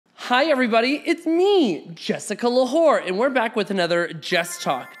Hi everybody, it's me, Jessica Lahore, and we're back with another Jess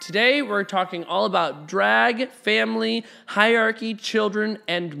Talk. Today we're talking all about drag, family, hierarchy, children,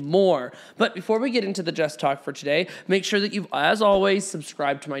 and more. But before we get into the Jess Talk for today, make sure that you've, as always,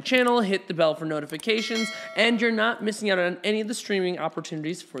 subscribed to my channel, hit the bell for notifications, and you're not missing out on any of the streaming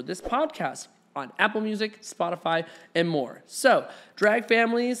opportunities for this podcast on Apple Music, Spotify, and more. So, drag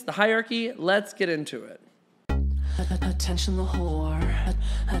families, the hierarchy, let's get into it. Attention the whore,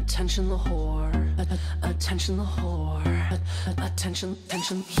 attention the whore, attention the whore, attention.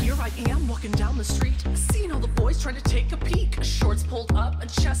 Here I am walking down the street, seeing all the boys trying to take a peek. Shorts pulled up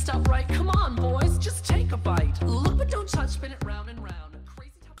and chest out right. Come on, boys, just take a bite. Look but don't touch, spin it round and round.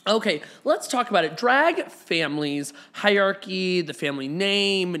 Okay, let's talk about it. Drag families, hierarchy, the family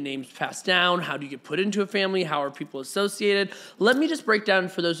name, names passed down, how do you get put into a family, how are people associated? Let me just break down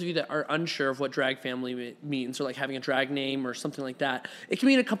for those of you that are unsure of what drag family means, or like having a drag name or something like that. It can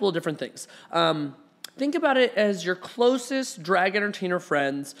mean a couple of different things. Think about it as your closest drag entertainer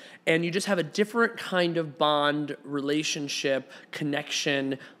friends, and you just have a different kind of bond, relationship,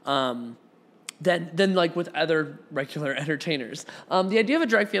 connection, than like with other regular entertainers. The idea of a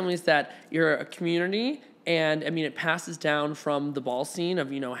drag family is that you're a community, and I mean, it passes down from the ball scene of,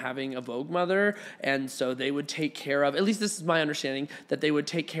 having a Vogue mother, and so they would take care of, at least this is my understanding, that they would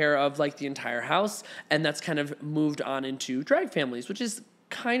take care of like the entire house, and that's kind of moved on into drag families, which is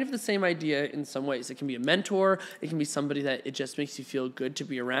kind of the same idea in some ways. It can be a mentor, it can be somebody that it just makes you feel good to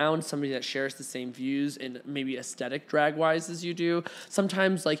be around, somebody that shares the same views and maybe aesthetic drag-wise as you do.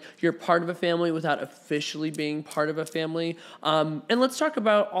 Sometimes like you're part of a family without officially being part of a family. And let's talk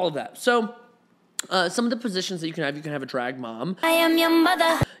about all of that. So some of the positions that you can have a drag mom. I am your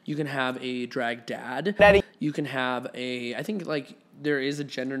mother. You can have a drag dad. Daddy. You can have I think like there is a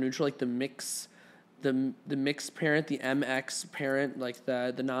gender neutral, like the mixed parent, the MX parent, like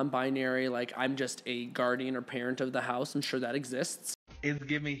the non-binary, like I'm just a guardian or parent of the house. I'm sure that exists. It's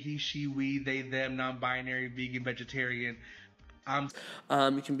giving he, she, we, they, them, non-binary, vegan, vegetarian.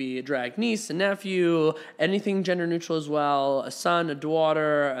 You can be a drag niece, a nephew, anything gender neutral as well, a son, a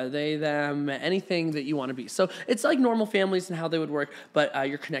daughter, a they, them, anything that you want to be. So it's like normal families and how they would work, but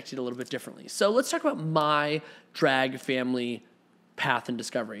you're connected a little bit differently. So let's talk about my drag family path and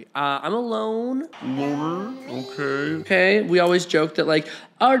discovery. I'm a loner. Okay. We always joke that like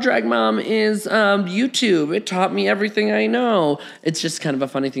our drag mom is YouTube. It taught me everything I know. It's just kind of a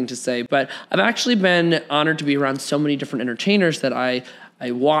funny thing to say, but I've actually been honored to be around so many different entertainers that I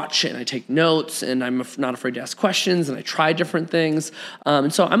watch and I take notes, and I'm not afraid to ask questions, and I try different things.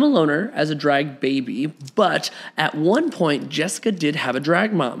 And so I'm a loner as a drag baby, but at one point, Jessica did have a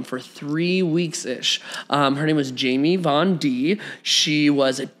drag mom for 3 weeks-ish. Her name was Jamie Von D. She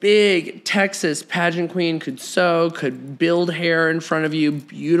was a big Texas pageant queen, could sew, could build hair in front of you,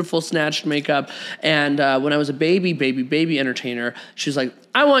 beautiful snatched makeup. And when I was a baby entertainer, she was like,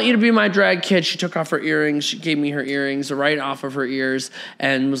 I want you to be my drag kid. She took off her earrings. She gave me her earrings right off of her ears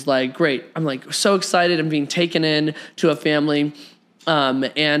and was like, great. I'm like so excited. I'm being taken in to a family.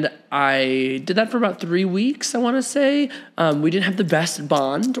 And I did that for about 3 weeks, I want to say. We didn't have the best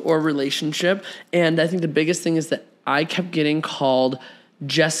bond or relationship. And I think the biggest thing is that I kept getting called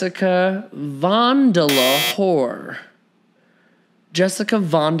Jessica Von de Lahore. Jessica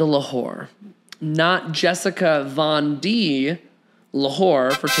Von de Lahore. Not Jessica Von D.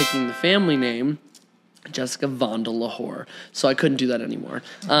 Lahore for taking the family name, Jessica Von de Lahore. So I couldn't do that anymore.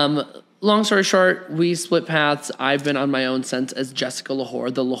 Long story short, we split paths. I've been on my own since as Jessica Lahore,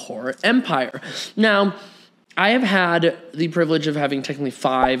 the Lahore Empire. Now, I have had the privilege of having technically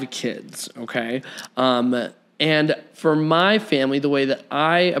 5 kids, okay? And for my family, the way that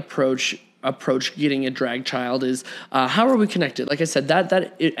I approach getting a drag child is how are we connected? Like I said,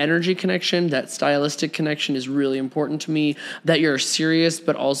 that energy connection, that stylistic connection is really important to me, that you're serious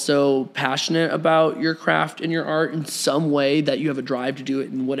but also passionate about your craft and your art in some way, that you have a drive to do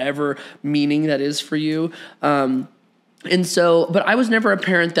it in whatever meaning that is for you. But I was never a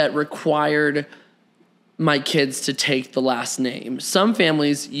parent that required my kids to take the last name. Some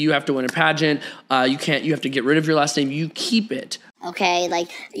families, you have to win a pageant. You have to get rid of your last name. You keep it. Okay,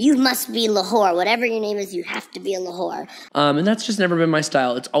 like, you must be Lahore. Whatever your name is, you have to be a Lahore. And that's just never been my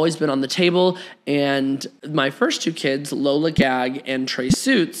style. It's always been on the table. And my first 2 kids, Lola Gag and Trey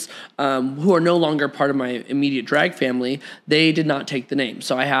Suits, who are no longer part of my immediate drag family, they did not take the name.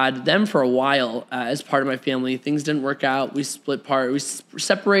 So I had them for a while as part of my family. Things didn't work out. We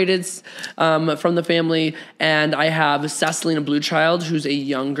separated from the family. And I have Cecilina Bluechild, who's a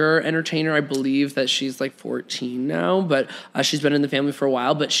younger entertainer. I believe that she's like 14 now, but she's been been in the family for a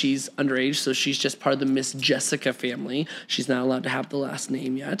while, but she's underage, so she's just part of the Miss Jessica family. She's not allowed to have the last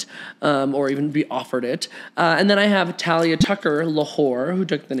name yet, or even be offered it. And then I have Talia Tucker Lahore, who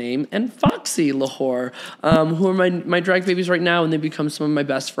took the name, and Foxy Lahore, who are my drag babies right now, and they become some of my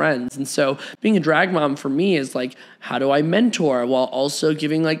best friends. And so being a drag mom for me is like, how do I mentor while also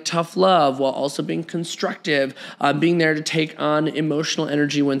giving like tough love, while also being constructive, being there to take on emotional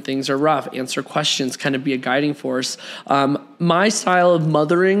energy when things are rough, answer questions, kind of be a guiding force. My style of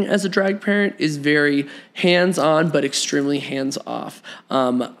mothering as a drag parent is very hands-on, but extremely hands-off.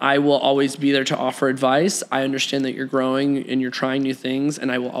 I will always be there to offer advice. I understand that you're growing and you're trying new things,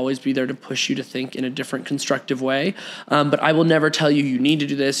 and I will always be there to push you to think in a different, constructive way. But I will never tell you, you need to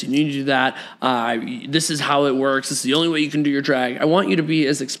do this, you need to do that. This is how it works. This is the only way you can do your drag. I want you to be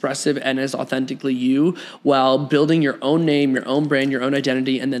as expressive and as authentically you while building your own name, your own brand, your own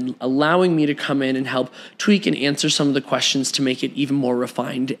identity, and then allowing me to come in and help tweak and answer some of the questions to make it even more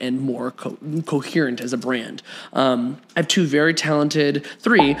refined and more coherent as a brand. I have two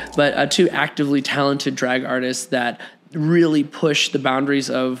actively talented drag artists that really push the boundaries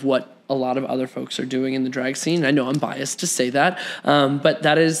of what a lot of other folks are doing in the drag scene. I know I'm biased to say that, but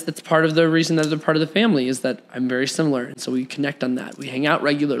that's part of the reason that they're part of the family, is that I'm very similar, and so we connect on that. We hang out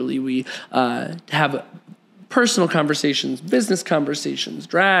regularly. We have personal conversations, business conversations,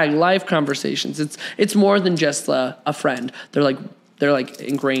 drag, life conversations. It's more than just a friend. They're like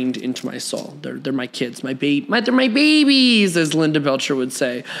ingrained into my soul. They're my kids, they're my babies, as Linda Belcher would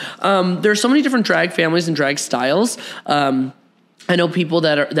say. There are so many different drag families and drag styles. I know people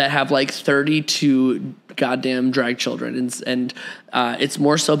that have like 32 goddamn drag children, and it's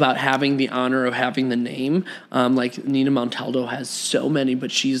more so about having the honor of having the name. Like Nina Montaldo has so many,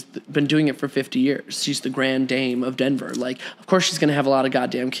 but she's been doing it for 50 years. She's the grand dame of Denver. Like, of course she's going to have a lot of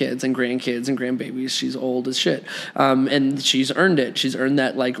goddamn kids and grandkids and grandbabies. She's old as shit. And she's earned it. She's earned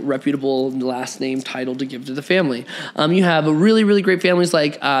that like reputable last name title to give to the family. You have a really, really great families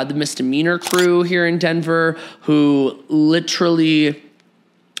like the Misdemeanor crew here in Denver, who literally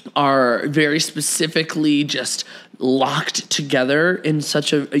are very specifically just locked together in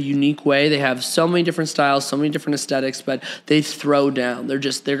such a unique way. They have so many different styles, so many different aesthetics, but they throw down. They're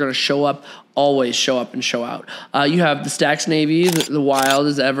going to show up, always show up and show out. You have the Stax Navy, the wild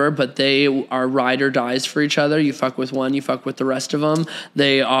as ever, but they are ride or dies for each other. You fuck with one, you fuck with the rest of them.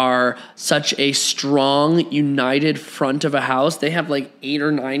 They are such a strong, united front of a house. They have like 8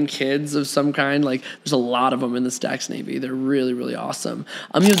 or 9 kids of some kind. Like, there's a lot of them in the Stax Navy. They're really, really awesome.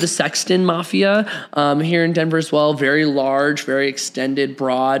 You have the Sexton Mafia here in Denver as well. Very large, very extended,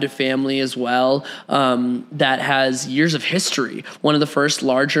 broad family as well, that has years of history. One of the first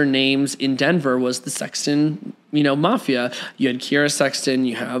larger names in Denver was the Sexton, Mafia. You had Kiera Sexton,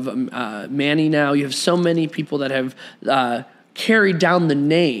 you have Manny now. You have so many people that have carried down the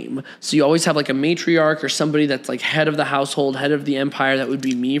name. So you always have like a matriarch or somebody that's like head of the household, head of the empire. That would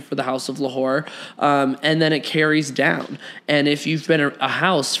be me for the House of Lahore. And then it carries down. And if you've been a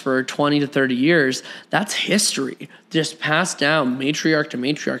house for 20 to 30 years, that's history. Just passed down matriarch to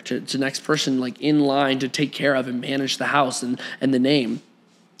matriarch to the next person like in line to take care of and manage the house and the name.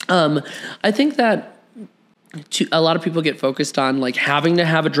 I think that a lot of people get focused on like having to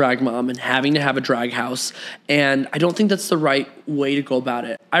have a drag mom and having to have a drag house, and I don't think that's the right way to go about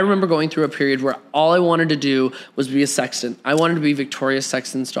it. I remember going through a period where all I wanted to do was be a Sexton. I wanted to be Victoria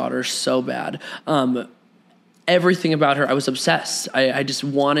Sexton's daughter so bad. Everything about her, I was obsessed. I just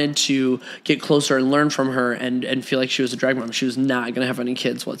wanted to get closer and learn from her and feel like she was a drag mom. She was not going to have any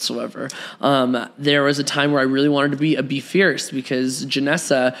kids whatsoever. There was a time where I really wanted to be a Be Fierce, because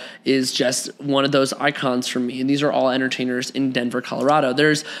Janessa is just one of those icons for me. And these are all entertainers in Denver, Colorado.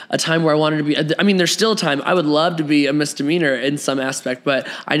 There's a time where I wanted to be, there's still a time I would love to be a Misdemeanor in some aspect, but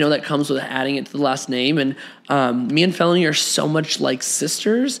I know that comes with adding it to the last name. And me and Felony are so much like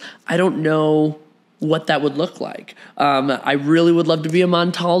sisters. I don't know what that would look like. I really would love to be a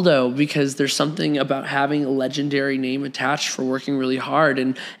Montaldo, because there's something about having a legendary name attached for working really hard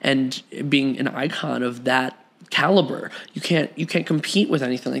and being an icon of that caliber. You can't compete with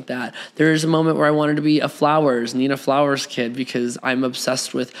anything like that. There's a moment where I wanted to be a Nina Flowers kid, because I'm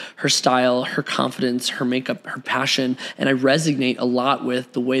obsessed with her style, her confidence, her makeup, her passion, and I resonate a lot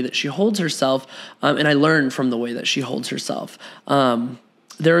with the way that she holds herself, and I learn from the way that she holds herself.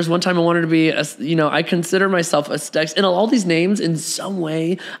 There was one time I wanted to be, I consider myself a Stex. And all these names, in some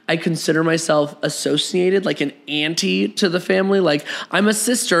way, I consider myself associated, like an auntie to the family. Like, I'm a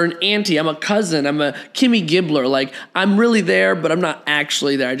sister, an auntie, I'm a cousin, I'm a Kimmy Gibbler. Like, I'm really there, but I'm not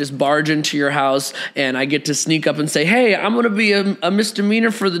actually there. I just barge into your house, and I get to sneak up and say, hey, I'm going to be a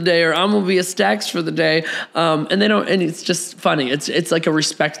misdemeanor for the day, or I'm going to be a Stax for the day. And they don't, and it's just funny. It's like a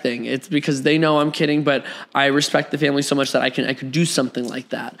respect thing. It's because they know I'm kidding, but I respect the family so much that I could do something like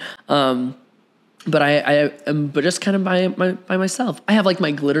that. But I am just kind of by myself. I have like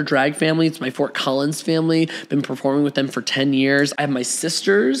my glitter drag family. It's my Fort Collins family. Been performing with them for 10 years. I have my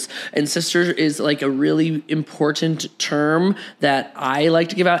sisters, and sister is like a really important term that I like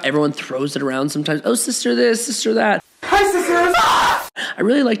to give out. Everyone throws it around sometimes. Oh, sister this, sister that. Hi, sisters. I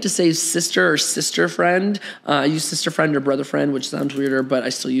really like to say sister or sister friend. I use sister friend or brother friend, which sounds weirder, but I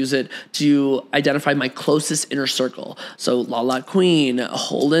still use it to identify my closest inner circle. So Lala Queen,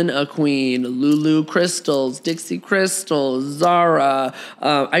 Holden a Queen, Lulu Crystals, Dixie Crystals, Zara,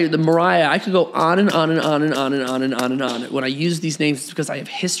 the Mariah. I could go on and on and on and on and on and on and on. When I use these names, it's because I have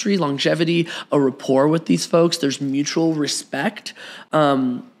history, longevity, a rapport with these folks. There's mutual respect,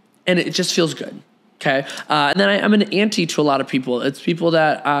 and it just feels good. Okay. And then I'm an auntie to a lot of people. It's people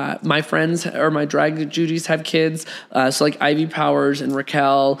that my friends or my drag Judies have kids. So like Ivy Powers and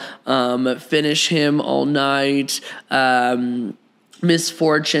Raquel, Finish Him All Night,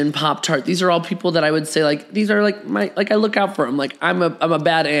 Misfortune, Pop Tart. These are all people that I would say like these are like I look out for them. Like I'm a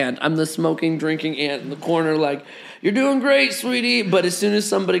bad aunt. I'm the smoking, drinking aunt in the corner. Like, you're doing great, sweetie. But as soon as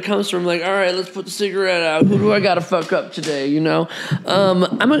somebody comes from, like, all right, let's put the cigarette out. Who do I got to fuck up today?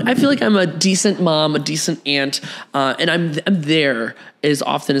 I feel like I'm a decent mom, a decent aunt, and I'm there as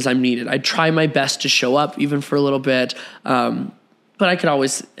often as I'm needed. I try my best to show up, even for a little bit, but I could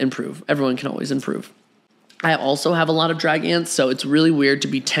always improve. Everyone can always improve. I also have a lot of drag aunts, so it's really weird to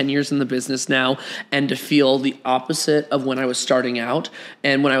be 10 years in the business now and to feel the opposite of when I was starting out.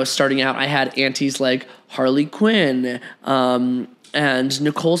 And when I was starting out, I had aunties like Harley Quinn, and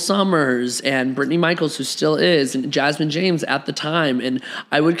Nicole Summers and Brittany Michaels, who still is, and Jasmine James at the time. And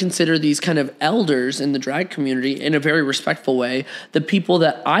I would consider these kind of elders in the drag community in a very respectful way, the people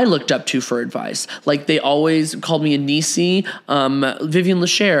that I looked up to for advice. Like, they always called me a niecey. Vivian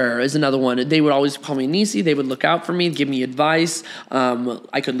LaChair is another one. They would always call me a niecey. They would look out for me, give me advice.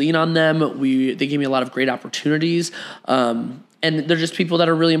 I could lean on them. They gave me a lot of great opportunities. And they're just people that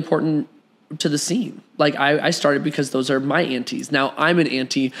are really important to the scene. Like, I started because those are my aunties. Now I'm an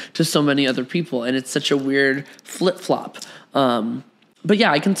auntie to so many other people, and it's such a weird flip-flop. But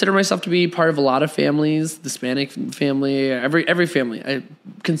yeah, I consider myself to be part of a lot of families, the Hispanic family, every family I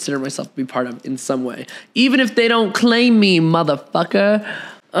consider myself to be part of in some way. Even if they don't claim me, motherfucker.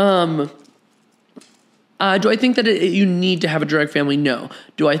 Do I think that you need to have a drag family? No.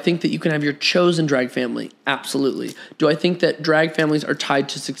 Do I think that you can have your chosen drag family? Absolutely. Do I think that drag families are tied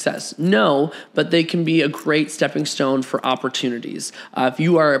to success? No, but they can be a great stepping stone for opportunities. If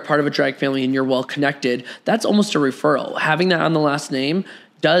you are a part of a drag family and you're well connected, that's almost a referral. Having that on the last name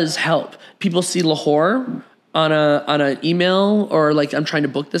does help. People see Lahore on an email, or like, I'm trying to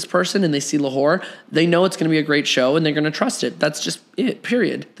book this person, and they see Lahore, they know it's going to be a great show and they're going to trust it. That's just it,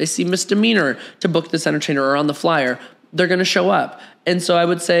 period. They see misdemeanor to book this entertainer, or on the flyer, they're going to show up. And so I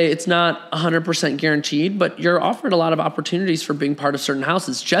would say it's not 100% guaranteed, but you're offered a lot of opportunities for being part of certain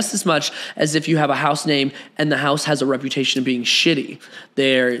houses, just as much as if you have a house name and the house has a reputation of being shitty.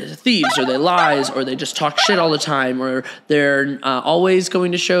 They're thieves, or they lies, or they just talk shit all the time, or they're always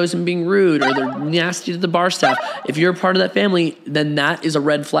going to shows and being rude, or they're nasty to the bar staff. If you're a part of that family, then that is a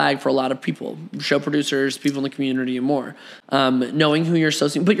red flag for a lot of people, show producers, people in the community, and more. Knowing who you're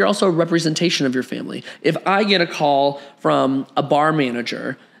associating, but you're also a representation of your family. If I get a call from a bar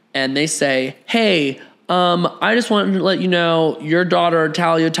manager and they say, hey, I just wanted to let you know your daughter,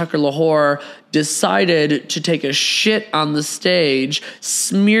 Talia Tucker Lahore, decided to take a shit on the stage,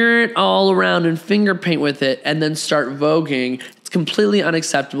 smear it all around and finger paint with it, and then start voguing. It's completely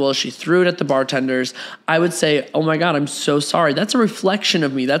unacceptable. She threw it at the bartenders. I would say, oh my God, I'm so sorry. That's a reflection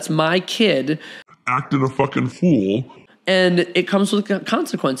of me. That's my kid acting a fucking fool. And it comes with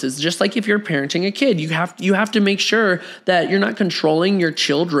consequences. Just like if you're parenting a kid, you have to make sure that you're not controlling your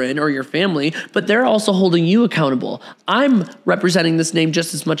children or your family, but they're also holding you accountable. I'm representing this name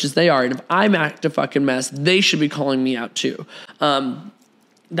just as much as they are, and if I'm act a fucking mess, they should be calling me out too.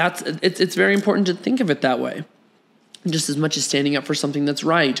 It's very important to think of it that way. Just as much as standing up for something that's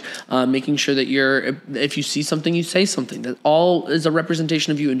right, making sure that if you see something, you say something. That all is a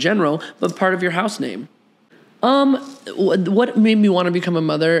representation of you in general, but part of your house name. What made me want to become a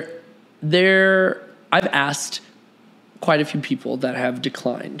mother? I've asked quite a few people that have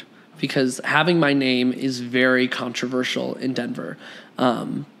declined because having my name is very controversial in Denver.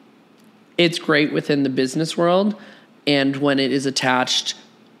 It's great within the business world, and when it is attached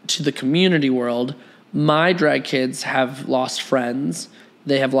to the community world, my drag kids have lost friends.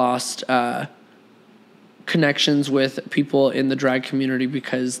 They have lost connections with people in the drag community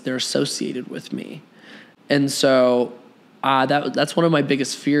because they're associated with me. And so that's one of my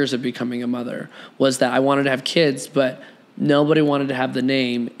biggest fears of becoming a mother, was that I wanted to have kids, but nobody wanted to have the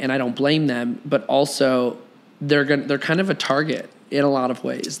name, and I don't blame them. But also, they're kind of a target in a lot of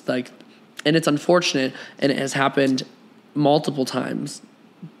ways. Like, and it's unfortunate, and it has happened multiple times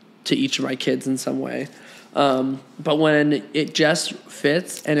to each of my kids in some way. But when it just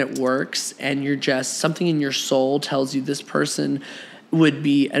fits and it works, and you're just, something in your soul tells you this person would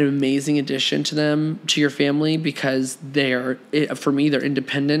be an amazing addition to your family, because for me, they're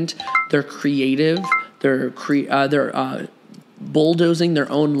independent, they're creative, they're bulldozing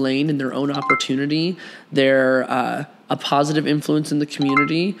their own lane and their own opportunity. They're a positive influence in the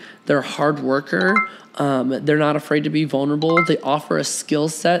community. They're a hard worker. They're not afraid to be vulnerable. They offer a skill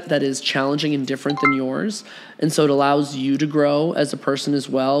set that is challenging and different than yours. And so it allows you to grow as a person as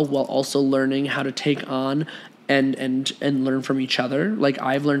well, while also learning how to take on and learn from each other. Like,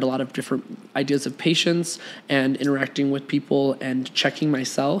 I've learned a lot of different ideas of patience and interacting with people and checking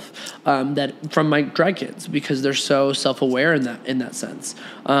myself that from my drag kids, because they're so self-aware in that sense.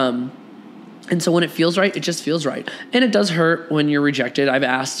 And so when it feels right, it just feels right. And it does hurt when you're rejected. I've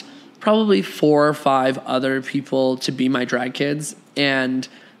asked probably 4 or 5 other people to be my drag kids, and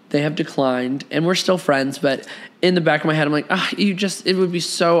they have declined, and we're still friends. But in the back of my head, I'm like, it would be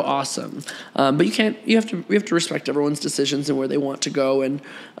so awesome. But we have to respect everyone's decisions and where they want to go, and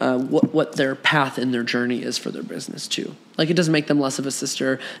what their path and their journey is for their business too. Like, it doesn't make them less of a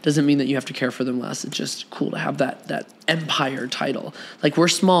sister. Doesn't mean that you have to care for them less. It's just cool to have that empire title. Like, we're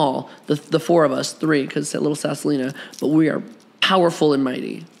small, the 4 of us, 3, because it's that little Sassalina, but we are powerful and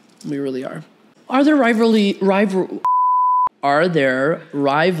mighty. We really are. Are there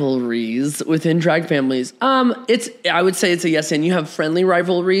rivalries within drag families? I would say it's a yes and. You have friendly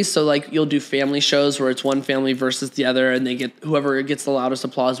rivalries, so like you'll do family shows where it's one family versus the other, and whoever gets the loudest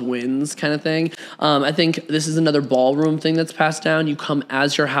applause wins, kind of thing. I think this is another ballroom thing that's passed down. You come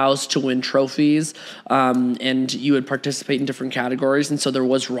as your house to win trophies, and you would participate in different categories, and so there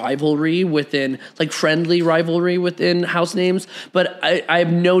was rivalry within, like friendly rivalry within house names. But I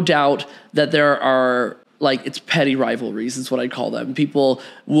have no doubt that there are, like, it's petty rivalries is what I'd call them. People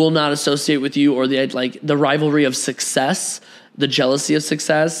will not associate with you, or the rivalry of success, the jealousy of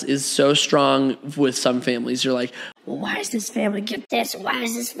success is so strong with some families. You're like, well, why does this family get this? Why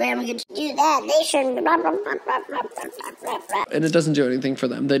does this family get to do that? They shouldn't. Blah, blah, blah, blah, blah, blah, blah. And it doesn't do anything for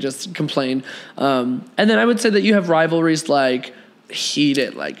them. They just complain. And then I would say that you have rivalries like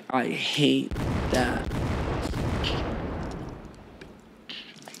heated, like, I hate that.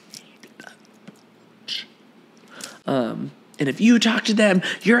 And if you talk to them,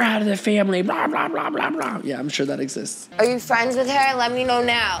 you're out of the family, blah, blah, blah, blah, blah. Yeah, I'm sure that exists. Are you friends with her? Let me know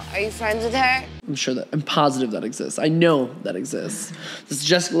now. Are you friends with her? I'm positive that exists. I know that exists. This is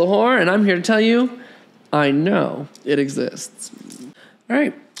Jessica Lahore, and I'm here to tell you, I know it exists. All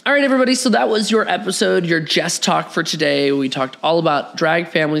right, everybody. So that was your episode, your Jess Talk for today. We talked all about drag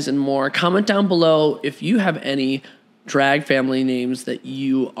families and more. Comment down below if you have any drag family names that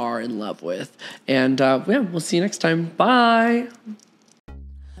you are in love with. And we'll see you next time. Bye.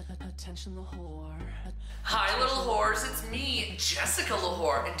 Attention the whore. Hi, little whores. It's me, Jessica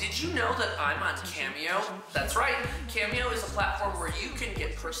Lahore. And did you know that I'm on Cameo? That's right. Cameo is a platform where you can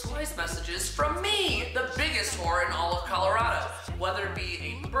get personalized messages from me, the biggest whore in all of Colorado. Whether it be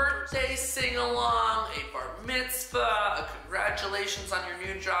a birthday sing-along, a bar mitzvah, a congratulations on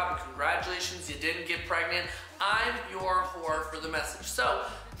your new job, congratulations you didn't get pregnant, I'm your whore for the message. So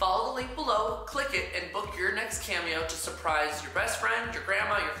follow the link below, click it, and book your next Cameo to surprise your best friend, your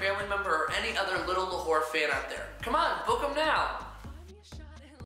grandma, your family member, or any other little Lahore fan out there. Come on, book them now.